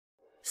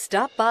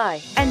Stop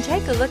by and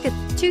take a look at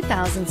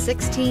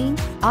 2016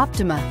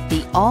 Optima.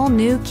 The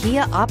all-new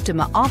Kia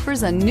Optima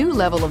offers a new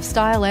level of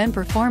style and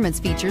performance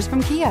features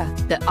from Kia.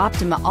 The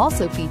Optima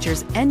also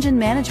features engine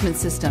management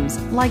systems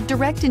like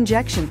direct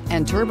injection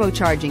and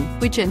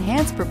turbocharging, which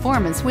enhance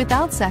performance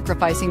without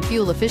sacrificing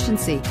fuel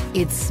efficiency.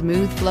 Its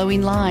smooth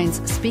flowing lines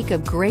speak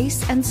of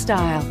grace and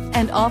style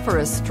and offer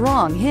a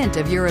strong hint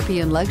of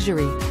European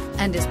luxury,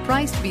 and is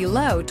priced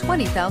below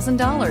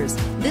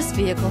 $20,000. This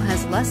vehicle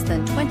has less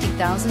than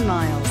 20,000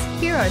 miles.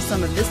 Here are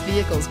some of this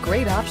vehicle's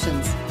great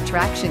options: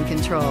 traction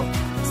control,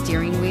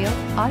 steering wheel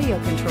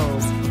audio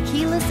controls,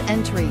 keyless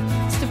entry,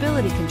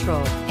 stability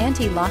control,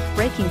 anti-lock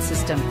braking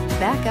system,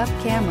 backup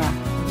camera,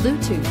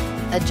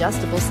 Bluetooth,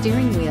 adjustable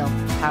steering wheel,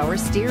 power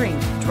steering,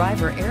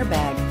 driver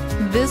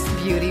airbag. This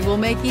beauty will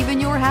make even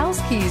your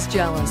house keys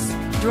jealous.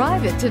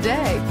 Drive it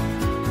today.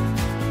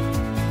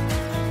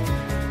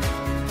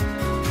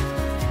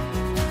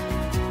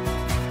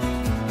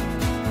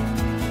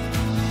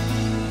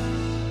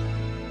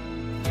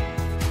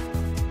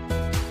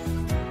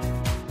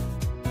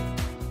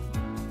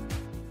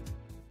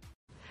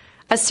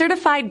 A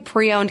certified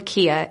pre-owned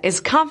Kia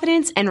is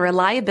confidence and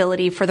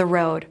reliability for the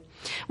road.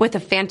 With a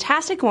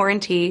fantastic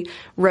warranty,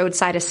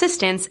 roadside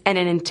assistance, and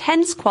an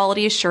intense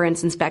quality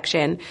assurance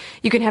inspection,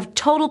 you can have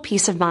total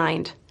peace of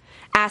mind.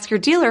 Ask your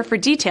dealer for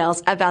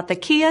details about the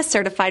Kia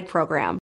Certified program.